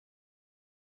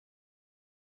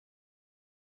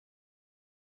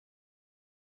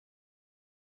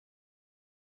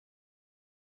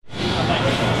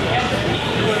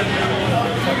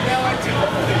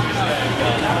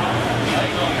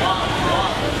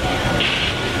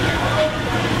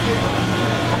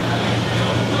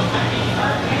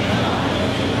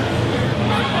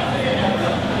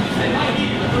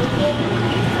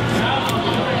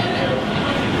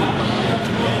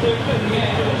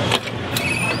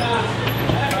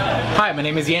Hi, my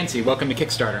name is Yancey. Welcome to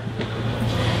Kickstarter.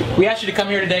 We asked you to come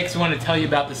here today because we wanted to tell you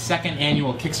about the second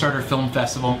annual Kickstarter Film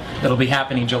Festival that'll be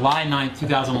happening July 9th,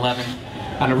 2011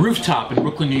 on a rooftop in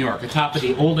Brooklyn, New York, atop of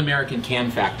the Old American Can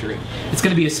Factory. It's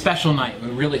going to be a special night,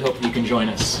 and we really hope that you can join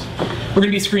us. We're going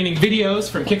to be screening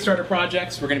videos from Kickstarter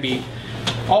projects.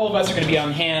 All of us are going to be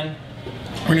on hand.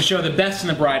 We're going to show the best and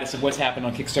the brightest of what's happened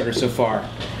on Kickstarter so far.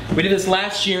 We did this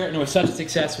last year, and it was such a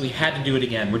success, we had to do it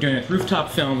again. We're doing it with Rooftop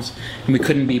Films, and we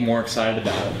couldn't be more excited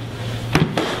about it.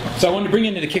 So I wanted to bring you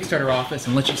into the Kickstarter office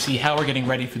and let you see how we're getting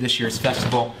ready for this year's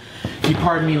festival. If you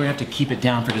pardon me, we have to keep it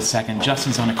down for just a second.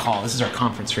 Justin's on a call. This is our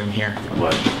conference room here.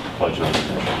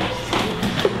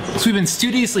 So we've been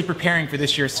studiously preparing for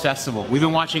this year's festival. We've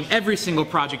been watching every single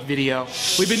project video.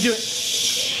 We've been doing...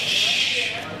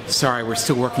 Sorry, we're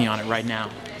still working on it right now.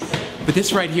 But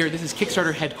this right here, this is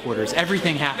Kickstarter headquarters.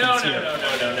 Everything happens here.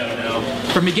 No.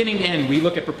 From beginning to end, we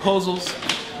look at proposals,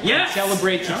 yes!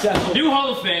 Celebrate successful... New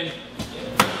Hall of Fame.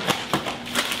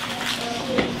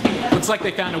 Looks like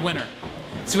they found a winner.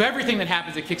 So everything that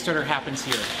happens at Kickstarter happens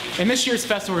here. In this year's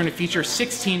festival, we're going to feature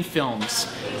 16 films.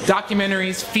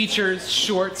 Documentaries, features,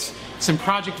 shorts, some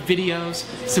project videos,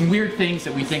 some weird things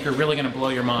that we think are really going to blow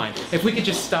your mind. If we could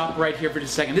just stop right here for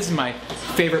just a second. This is my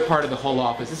favorite part of the whole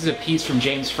office. This is a piece from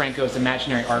James Franco's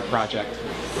Imaginary Art Project.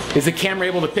 Is the camera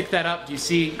able to pick that up? Do you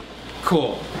see?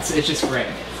 Cool. It's just great.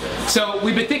 So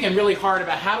we've been thinking really hard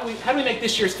about how do we make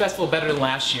this year's festival better than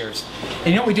last year's. And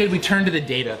you know what we did? We turned to the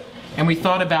data. And we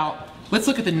thought about, let's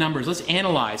look at the numbers. Let's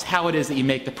analyze how it is that you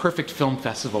make the perfect film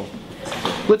festival.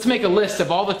 Let's make a list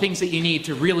of all the things that you need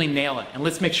to really nail it, and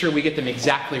let's make sure we get them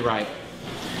exactly right.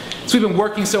 So we've been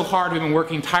working so hard, we've been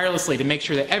working tirelessly to make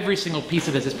sure that every single piece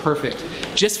of this is perfect,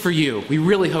 just for you. We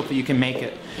really hope that you can make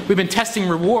it. We've been testing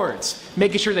rewards,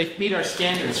 making sure they meet our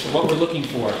standards for what we're looking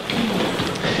for.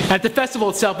 At the festival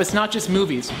itself, it's not just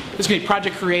movies. There's going to be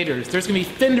project creators, there's going to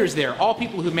be vendors there, all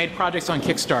people who made projects on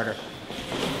Kickstarter.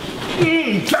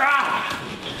 It's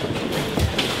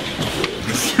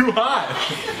too hot.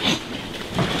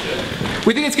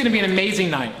 We think it's going to be an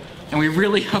amazing night, and we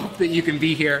really hope that you can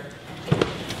be here.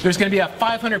 There's going to be about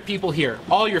 500 people here,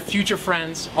 all your future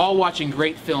friends, all watching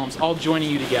great films, all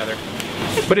joining you together.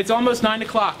 But it's almost 9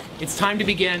 o'clock. It's time to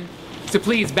begin. So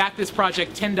please back this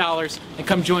project $10 and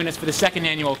come join us for the second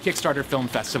annual Kickstarter Film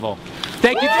Festival.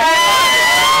 Thank you.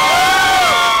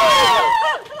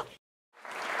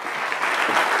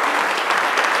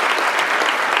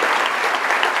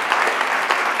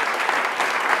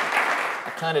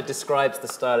 Kind of describes the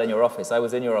style in your office. I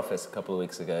was in your office a couple of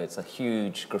weeks ago. It's a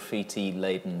huge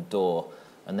graffiti-laden door,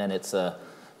 and then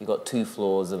you've got 2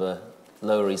 floors of a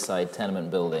Lower East Side tenement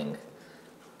building.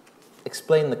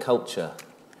 Explain the culture.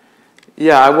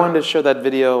 Yeah, I wanted to show that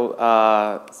video.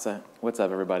 What's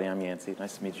up, everybody? I'm Yancey.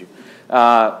 Nice to meet you.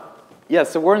 Yeah,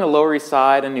 so we're in the Lower East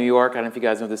Side in New York. I don't know if you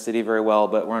guys know the city very well,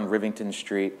 but we're on Rivington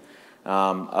Street,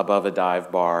 above a dive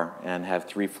bar, and have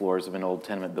 3 floors of an old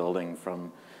tenement building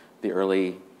from the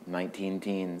early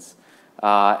 19-teens.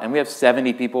 And we have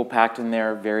 70 people packed in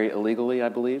there very illegally, I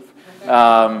believe.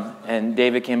 And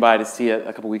David came by to see it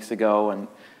a couple weeks ago, and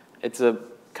it's a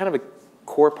kind of a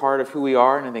core part of who we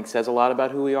are, and I think says a lot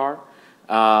about who we are,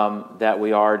 that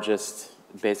we are just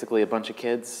basically a bunch of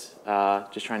kids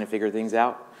just trying to figure things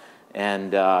out.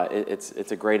 And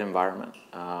it's a great environment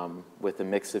with a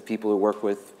mix of people who work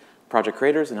with project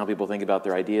creators and help people think about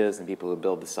their ideas, and people who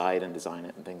build the site and design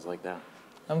it and things like that.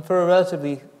 And for a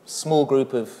relatively small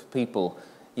group of people,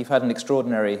 you've had an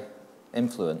extraordinary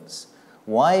influence.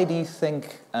 Why do you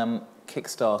think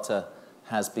Kickstarter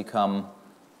has become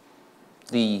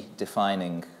the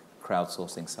defining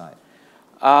crowdsourcing site,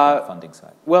 funding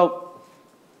site? Well,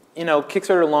 you know,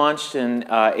 Kickstarter launched in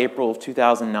April of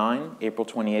 2009, April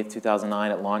 28th,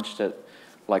 2009. It launched at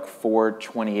like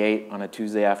 4:28 on a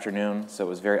Tuesday afternoon, so it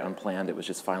was very unplanned. It was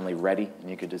just finally ready, and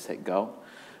you could just hit go.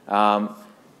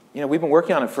 You know, we've been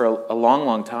working on it for a long,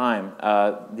 long time.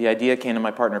 The idea came to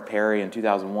my partner Perry in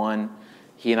 2001.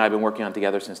 He and I have been working on it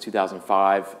together since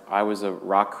 2005. I was a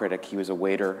rock critic. He was a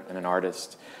waiter and an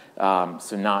artist.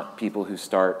 So not people who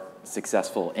start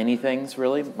successful anythings,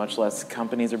 really, much less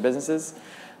companies or businesses.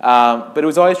 But it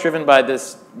was always driven by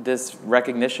this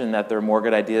recognition that there are more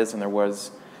good ideas than there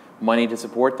was money to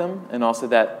support them, and also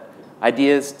that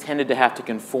ideas tended to have to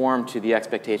conform to the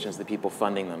expectations of the people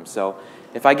funding them. So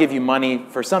if I give you money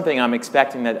for something, I'm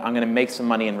expecting that I'm going to make some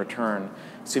money in return.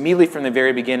 So immediately from the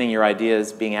very beginning, your idea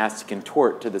is being asked to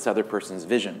contort to this other person's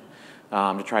vision,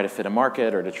 to try to fit a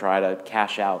market or to try to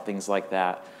cash out, things like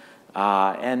that.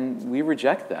 And we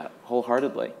reject that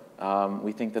wholeheartedly.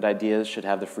 We think that ideas should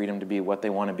have the freedom to be what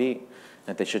they want to be,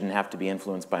 that they shouldn't have to be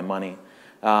influenced by money.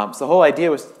 So the whole idea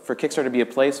was for Kickstarter to be a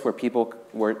place where people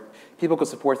could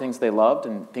support things they loved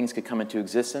and things could come into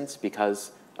existence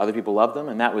because other people loved them,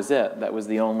 and that was it. That was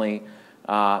the only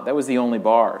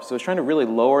bar. So it was trying to really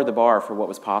lower the bar for what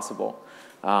was possible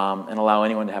and allow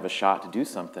anyone to have a shot to do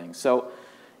something. So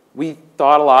we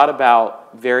thought a lot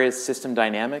about various system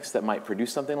dynamics that might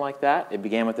produce something like that. It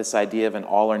began with this idea of an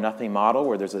all-or-nothing model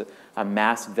where there's a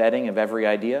mass vetting of every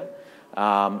idea,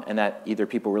 and that either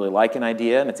people really like an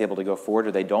idea and it's able to go forward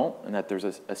or they don't, and that there's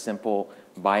a simple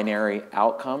binary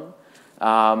outcome.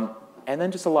 And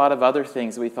then just a lot of other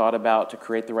things that we thought about to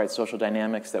create the right social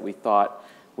dynamics that we thought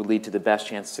would lead to the best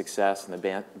chance of success and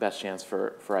the best chance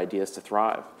for ideas to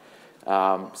thrive.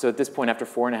 So at this point, after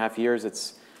 4.5 years,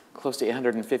 it's close to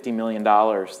 $850 million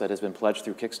that has been pledged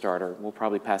through Kickstarter. We'll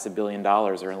probably pass $1 billion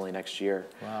early next year.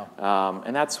 Wow.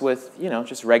 And that's with,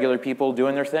 just regular people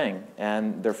doing their thing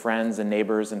and their friends and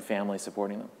neighbors and family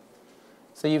supporting them.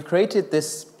 So you've created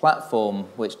this platform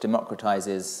which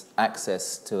democratizes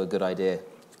access to a good idea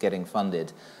getting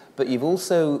funded, but you've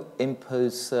also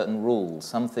imposed certain rules.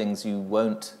 Some things you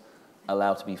won't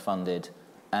allow to be funded,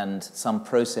 and some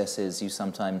processes you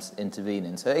sometimes intervene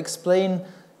in. So explain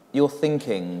your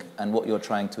thinking and what you're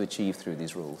trying to achieve through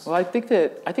these rules. Well, I think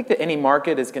that any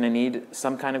market is going to need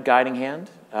some kind of guiding hand.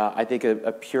 I think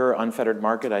a pure, unfettered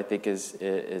market, I think,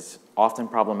 is often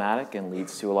problematic and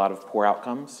leads to a lot of poor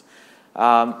outcomes.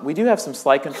 We do have some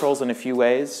slight controls in a few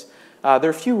ways. There are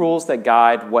a few rules that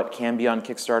guide what can be on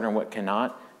Kickstarter and what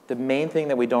cannot. The main thing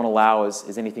that we don't allow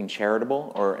is anything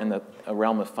charitable or in the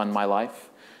realm of Fund My Life.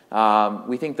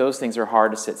 We think those things are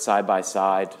hard to sit side by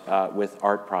side with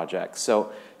art projects.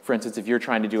 So, for instance, if you're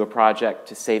trying to do a project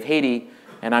to save Haiti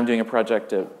and I'm doing a project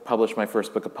to publish my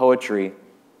first book of poetry,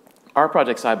 our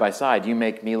project side by side, you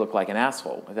make me look like an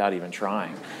asshole without even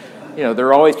trying. There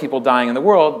are always people dying in the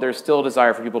world. There's still a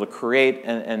desire for people to create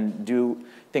and do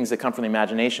things that come from the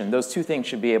imagination. Those two things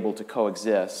should be able to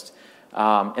coexist.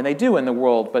 And they do in the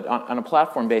world, but on a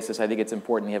platform basis, I think it's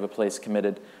important to have a place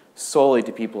committed solely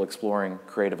to people exploring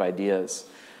creative ideas.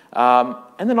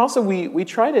 And then also we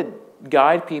try to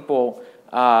guide people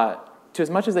to as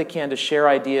much as they can to share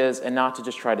ideas and not to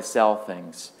just try to sell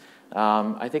things.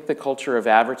 I think the culture of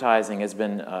advertising has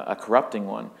been a corrupting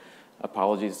one.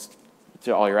 Apologies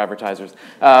to all your advertisers.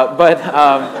 But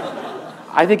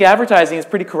I think advertising is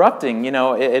pretty corrupting.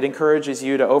 It encourages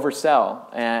you to oversell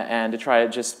and to try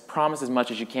to just promise as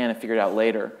much as you can and figure it out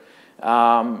later.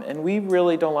 And we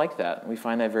really don't like that. We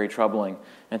find that very troubling.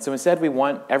 And so instead, we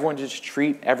want everyone to just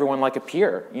treat everyone like a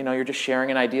peer. You're just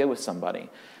sharing an idea with somebody.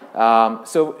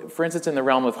 So, for instance, in the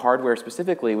realm of hardware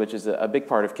specifically, which is a big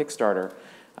part of Kickstarter,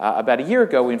 about a year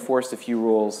ago, we enforced a few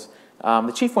rules.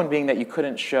 The chief one being that you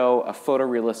couldn't show a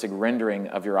photorealistic rendering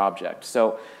of your object.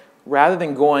 So rather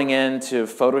than going into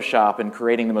Photoshop and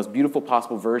creating the most beautiful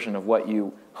possible version of what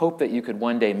you hope that you could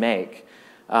one day make,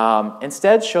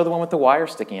 instead show the one with the wire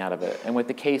sticking out of it and with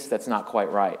the case that's not quite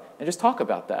right. And just talk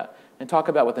about that and talk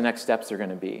about what the next steps are going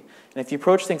to be. And if you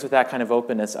approach things with that kind of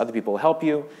openness, other people will help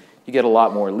you. You get a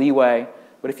lot more leeway.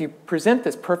 But if you present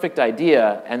this perfect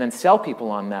idea and then sell people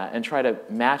on that and try to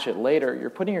match it later, you're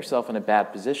putting yourself in a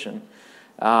bad position.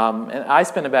 And I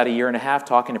spent about 1.5 years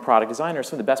talking to product designers,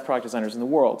 some of the best product designers in the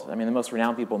world, the most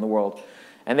renowned people in the world.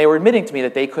 And they were admitting to me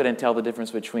that they couldn't tell the difference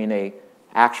between an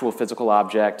actual physical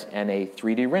object and a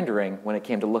 3D rendering when it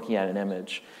came to looking at an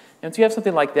image. And so you have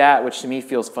something like that, which to me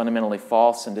feels fundamentally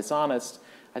false and dishonest.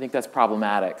 I think that's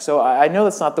problematic. So I know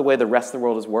that's not the way the rest of the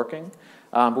world is working.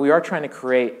 But we are trying to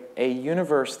create a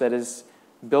universe that is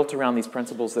built around these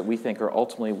principles that we think are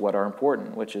ultimately what are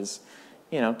important, which is,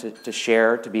 to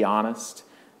share, to be honest,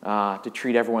 to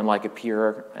treat everyone like a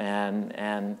peer,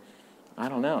 and I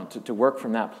don't know, to work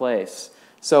from that place.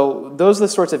 So those are the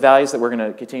sorts of values that we're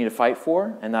going to continue to fight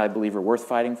for, and that I believe are worth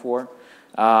fighting for,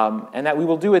 and that we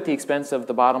will do at the expense of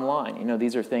the bottom line.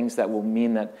 These are things that will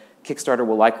mean that Kickstarter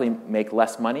will likely make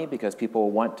less money because people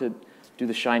will want to do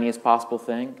the shiniest possible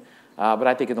thing. But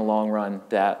I think in the long run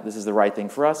that this is the right thing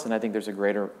for us, and I think there's a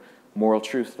greater moral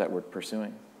truth that we're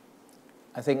pursuing.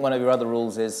 I think one of your other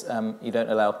rules is you don't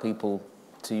allow people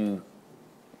to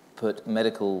put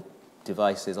medical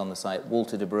devices on the site.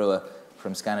 Walter de Brewer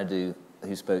from Scanadu,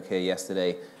 who spoke here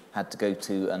yesterday, had to go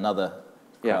to another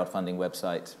crowdfunding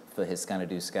website for his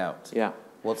Scanadu Scout. Yeah.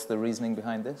 What's the reasoning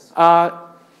behind this?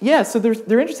 Yeah, so there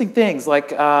are interesting things.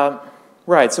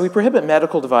 Right, so we prohibit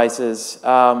medical devices.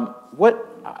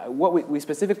 What we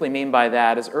specifically mean by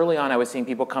that is early on I was seeing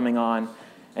people coming on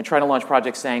and trying to launch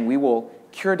projects saying, we will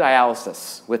cure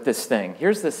dialysis with this thing.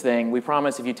 Here's this thing. We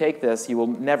promise if you take this, you will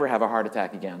never have a heart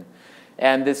attack again.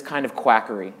 And this kind of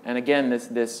quackery. And again,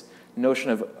 this notion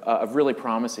of really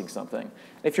promising something.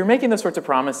 If you're making those sorts of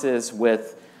promises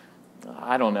with,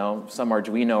 I don't know, some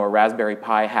Arduino or Raspberry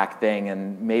Pi hack thing,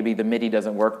 and maybe the MIDI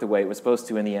doesn't work the way it was supposed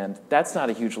to in the end, that's not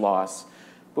a huge loss.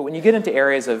 But when you get into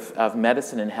areas of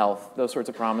medicine and health, those sorts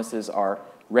of promises are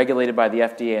regulated by the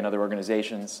FDA and other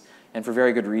organizations, and for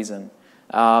very good reason.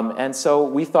 And so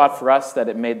we thought for us that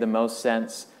it made the most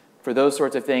sense for those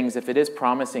sorts of things, if it is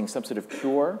promising some sort of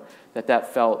cure,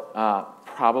 that felt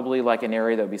probably like an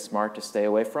area that would be smart to stay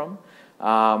away from.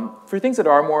 For things that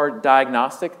are more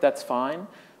diagnostic, that's fine.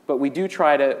 But we do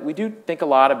think a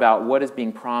lot about what is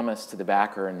being promised to the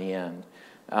backer in the end.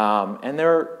 And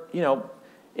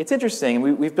it's interesting.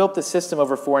 We've built the system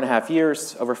over 4.5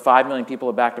 years. Over 5 million people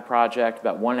have backed a project.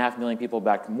 About 1.5 million people have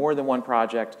backed more than one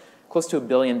project. Close to $1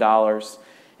 billion.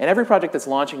 And every project that's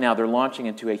launching now, they're launching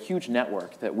into a huge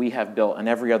network that we have built and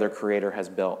every other creator has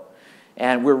built.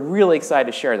 And we're really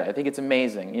excited to share that. I think it's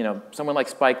amazing. Someone like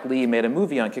Spike Lee made a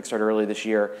movie on Kickstarter earlier this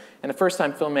year, and a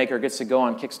first-time filmmaker gets to go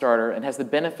on Kickstarter and has the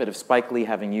benefit of Spike Lee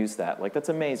having used that. That's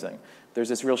amazing. There's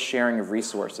this real sharing of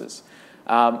resources.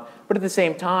 But at the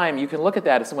same time, you can look at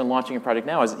that as someone launching a project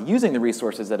now as using the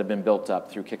resources that have been built up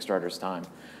through Kickstarter's time.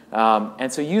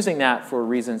 And so using that for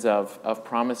reasons of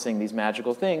promising these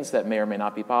magical things that may or may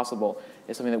not be possible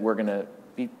is something that we're going to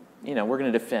be, we're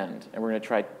going to defend, and we're going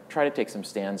to try to take some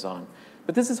stands on.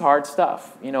 But this is hard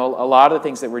stuff. A lot of the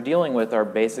things that we're dealing with are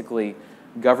basically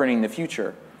governing the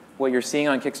future. What you're seeing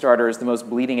on Kickstarter is the most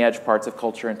bleeding edge parts of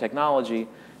culture and technology,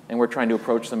 and we're trying to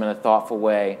approach them in a thoughtful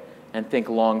way and think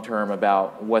long-term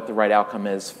about what the right outcome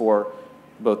is for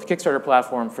both the Kickstarter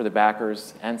platform, for the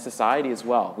backers, and society as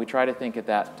well. We try to think at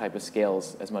that type of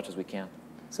scales as much as we can.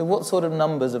 So what sort of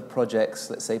numbers of projects,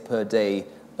 let's say per day,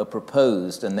 are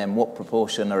proposed, and then what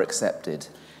proportion are accepted?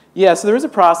 Yeah, so there is a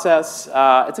process.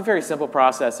 It's a very simple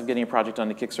process of getting a project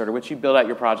onto Kickstarter, which you build out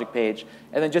your project page,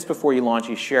 and then just before you launch,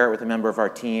 you share it with a member of our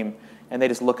team, and they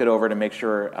just look it over to make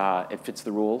sure it fits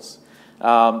the rules.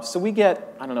 So we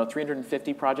get,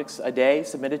 350 projects a day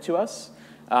submitted to us.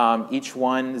 Each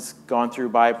one is gone through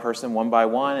by a person one by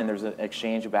one, and there's an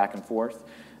exchange of back and forth.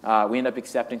 We end up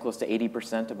accepting close to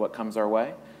 80% of what comes our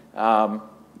way.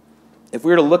 If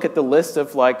we were to look at the list of,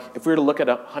 if we were to look at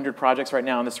 100 projects right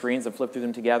now on the screens and flip through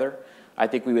them together, I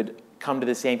think we would come to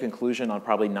the same conclusion on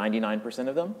probably 99%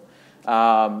 of them.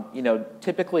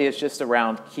 Typically it's just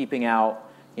around keeping out,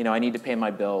 I need to pay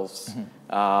my bills,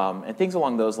 and things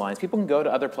along those lines. People can go to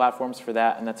other platforms for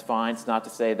that, and that's fine. It's not to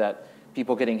say that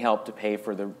people getting help to pay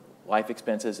for their life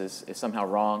expenses is somehow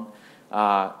wrong.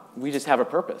 We just have a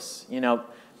purpose.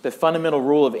 The fundamental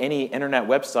rule of any internet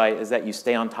website is that you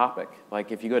stay on topic.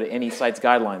 If you go to any site's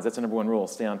guidelines, that's the #1 rule,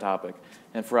 stay on topic.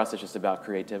 And for us, it's just about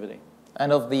creativity.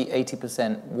 And of the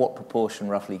 80%, what proportion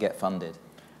roughly get funded?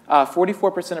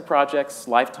 44% of projects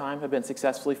lifetime have been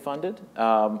successfully funded,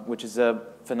 which is a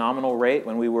phenomenal rate.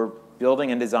 When we were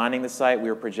building and designing the site, we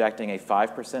were projecting a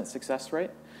 5% success rate.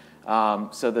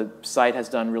 So the site has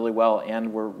done really well,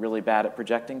 and we're really bad at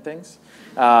projecting things.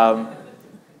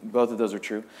 Both of those are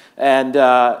true. And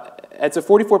it's a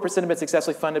 44% have been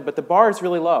successfully funded, but the bar is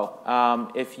really low.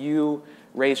 If you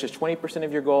raise just 20%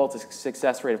 of your goal, it's a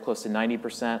success rate of close to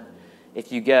 90%.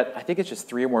 If you get, I think it's just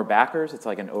 3 or more backers, it's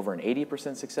like over an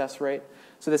 80% success rate.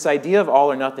 So this idea of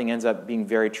all or nothing ends up being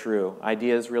very true.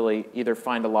 Ideas really either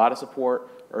find a lot of support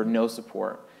or no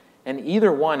support. And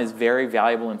either one is very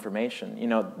valuable information.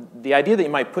 The idea that you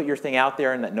might put your thing out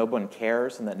there and that no one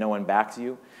cares and that no one backs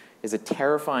you is a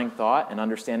terrifying thought, and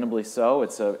understandably so.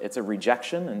 It's a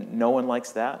rejection, and no one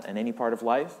likes that in any part of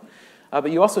life. But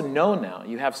you also know now.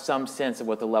 You have some sense of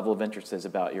what the level of interest is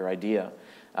about your idea.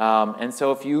 And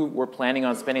so if you were planning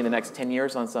on spending the next 10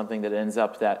 years on something that ends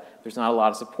up that there's not a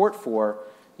lot of support for,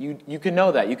 you can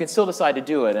know that. You can still decide to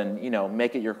do it and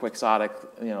make it your quixotic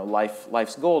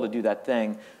life's goal to do that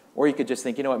thing. Or you could just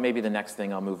think, maybe the next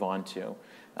thing I'll move on to.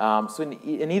 So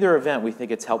in either event, we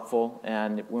think it's helpful.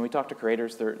 And when we talk to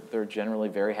creators, they're generally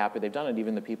very happy they've done it,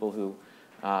 even the people who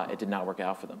it did not work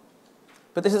out for them.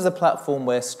 But this is a platform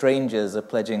where strangers are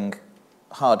pledging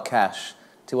hard cash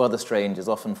to other strangers,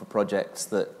 often for projects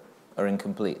that are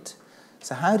incomplete.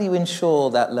 So how do you ensure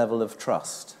that level of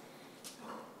trust?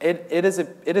 It is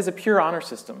a pure honor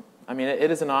system.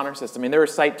 It is an honor system. There are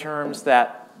site terms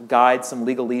that guide some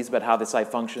legalese about how the site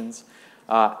functions.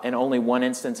 In only one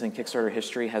instance in Kickstarter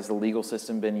history has the legal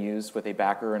system been used with a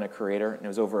backer and a creator, and it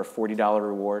was over a $40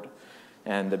 reward,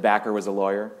 and the backer was a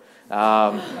lawyer.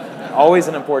 Always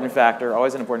an important factor,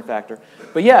 always an important factor.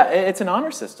 But yeah, it's an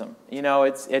honor system.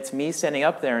 It's me standing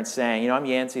up there and saying, I'm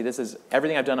Yancey, this is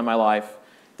everything I've done in my life,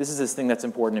 this is this thing that's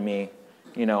important to me,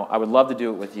 I would love to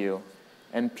do it with you.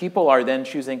 And people are then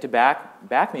choosing to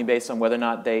back me based on whether or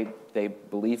not they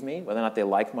believe me, whether or not they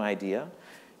like my idea.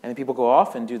 And then people go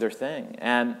off and do their thing.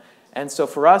 And so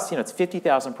for us, it's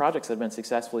 50,000 projects that have been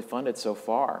successfully funded so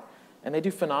far. And they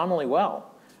do phenomenally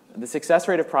well. The success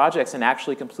rate of projects and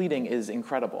actually completing is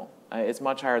incredible. It's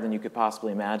much higher than you could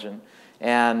possibly imagine.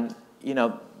 And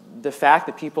the fact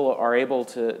that people are able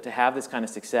to have this kind of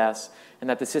success and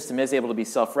that the system is able to be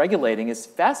self-regulating is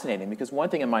fascinating, because one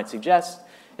thing it might suggest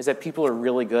is that people are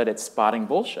really good at spotting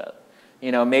bullshit.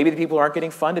 Maybe the people aren't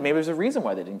getting funded. Maybe there's a reason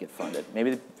why they didn't get funded.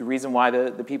 Maybe the reason why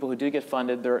the people who do get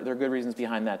funded, there are good reasons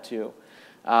behind that too.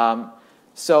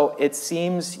 So it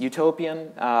seems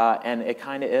utopian, and it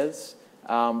kind of is.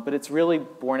 But it's really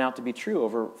borne out to be true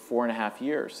over 4.5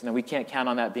 years. Now, we can't count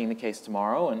on that being the case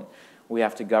tomorrow, and we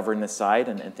have to govern the site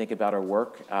and think about our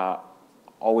work,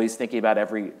 always thinking about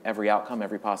every outcome,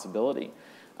 every possibility.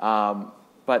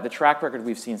 But the track record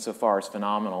we've seen so far is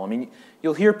phenomenal. I mean,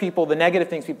 you'll hear people, the negative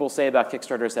things people say about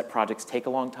Kickstarter is that projects take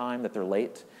a long time, that they're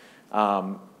late.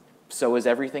 So is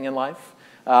everything in life.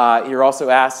 You're also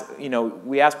asked,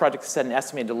 we ask projects to set an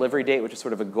estimated delivery date, which is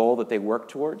sort of a goal that they work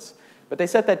towards. But they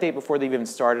set that date before they've even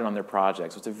started on their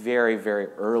project. So it's a very, very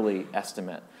early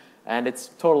estimate. And it's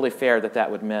totally fair that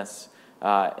that would miss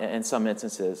in some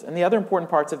instances. And the other important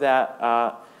parts of that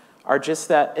are just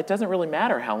that it doesn't really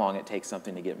matter how long it takes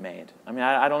something to get made. I mean,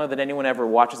 I don't know that anyone ever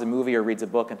watches a movie or reads a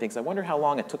book and thinks, I wonder how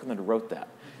long it took them to write that.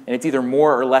 And it's either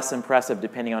more or less impressive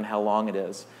depending on how long it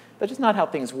is. That's just not how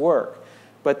things work.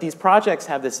 But these projects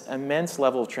have this immense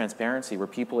level of transparency where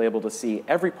people are able to see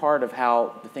every part of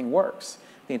how the thing works.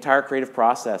 The entire creative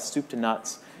process, soup to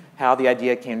nuts, how the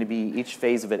idea came to be, each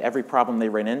phase of it, every problem they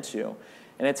ran into.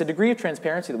 And it's a degree of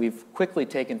transparency that we've quickly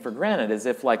taken for granted, as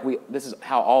if this is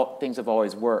how all things have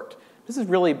always worked. This has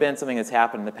really been something that's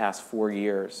happened in the past 4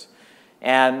 years.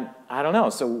 And I don't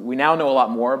know, so we now know a lot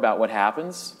more about what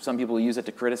happens. Some people use it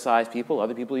to criticize people,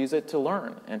 other people use it to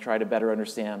learn and try to better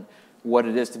understand what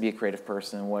it is to be a creative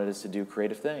person and what it is to do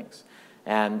creative things.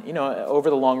 And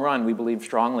over the long run, we believe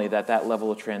strongly that that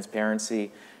level of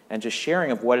transparency and just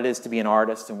sharing of what it is to be an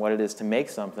artist and what it is to make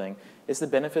something is the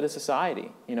benefit of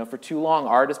society. For too long,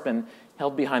 art has been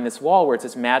held behind this wall where it's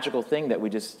this magical thing that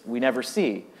we never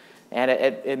see. And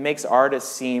it makes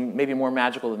artists seem maybe more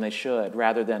magical than they should,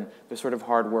 rather than the sort of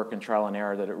hard work and trial and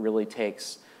error that it really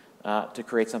takes to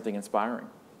create something inspiring.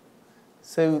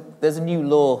 So there's a new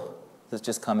law that's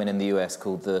just come in the US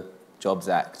called the Jobs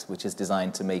Act, which is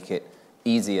designed to make it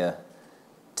easier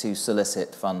to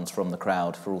solicit funds from the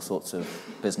crowd for all sorts of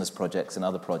business projects and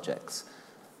other projects.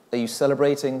 Are you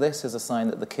celebrating this as a sign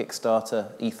that the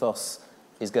Kickstarter ethos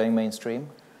is going mainstream?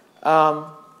 Yeah,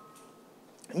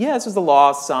 this was the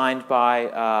law signed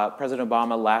by President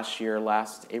Obama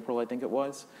last April, I think it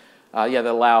was. That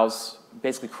allows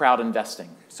basically crowd investing,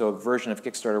 so a version of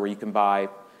Kickstarter where you can buy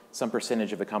some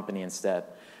percentage of a company instead.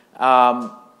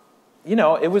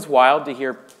 It was wild to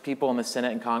hear people in the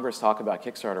Senate and Congress talk about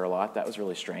Kickstarter a lot. That was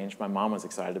really strange. My mom was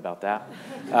excited about that.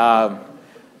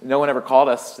 No one ever called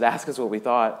us to ask us what we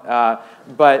thought.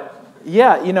 But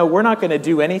yeah, we're not going to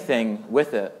do anything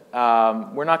with it.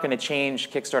 We're not going to change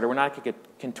Kickstarter. We're not going to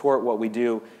contort what we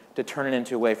do to turn it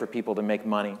into a way for people to make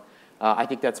money. I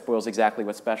think that spoils exactly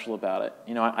what's special about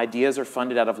it. Ideas are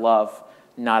funded out of love,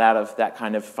 not out of that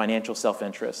kind of financial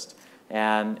self-interest.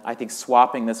 And I think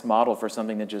swapping this model for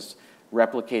something that just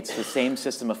replicates the same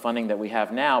system of funding that we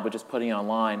have now, but just putting it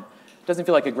online, doesn't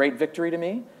feel like a great victory to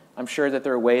me. I'm sure that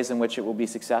there are ways in which it will be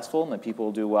successful and that people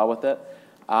will do well with it.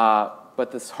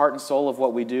 But the heart and soul of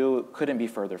what we do couldn't be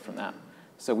further from that.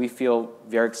 So we feel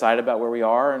very excited about where we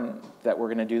are and that we're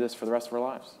going to do this for the rest of our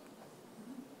lives.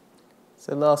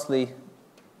 So lastly,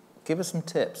 give us some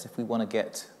tips if we want to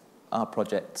get our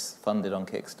projects funded on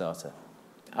Kickstarter.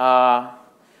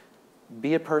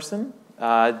 Be a person.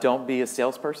 Don't be a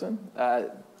salesperson.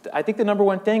 I think the number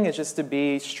one thing is just to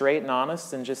be straight and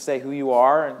honest and just say who you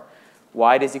are and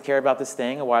why it is you care about this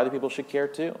thing and why other people should care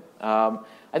too. I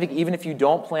think even if you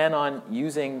don't plan on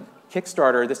using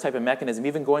Kickstarter, this type of mechanism,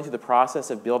 even going through the process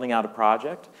of building out a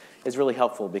project is really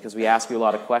helpful because we ask you a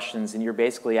lot of questions and you're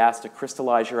basically asked to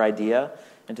crystallize your idea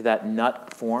into that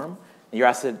nut form. And you're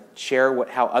asked to share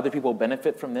how other people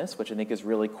benefit from this, which I think is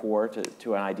really core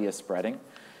to an idea spreading.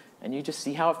 And you just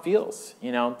see how it feels.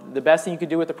 The best thing you can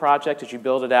do with the project is you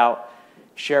build it out,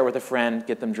 share it with a friend,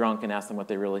 get them drunk, and ask them what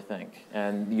they really think.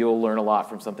 And you'll learn a lot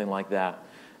from something like that.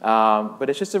 But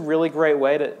it's just a really great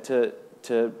way to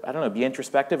I don't know, be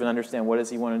introspective and understand what it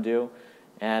is you want to do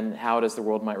and how it is the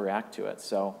world might react to it.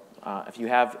 So if you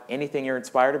have anything you're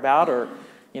inspired about or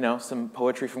some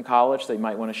poetry from college that you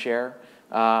might want to share,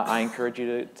 I encourage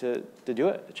you to do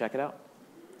it, to check it out.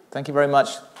 Thank you very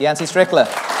much, Yancey Strickler.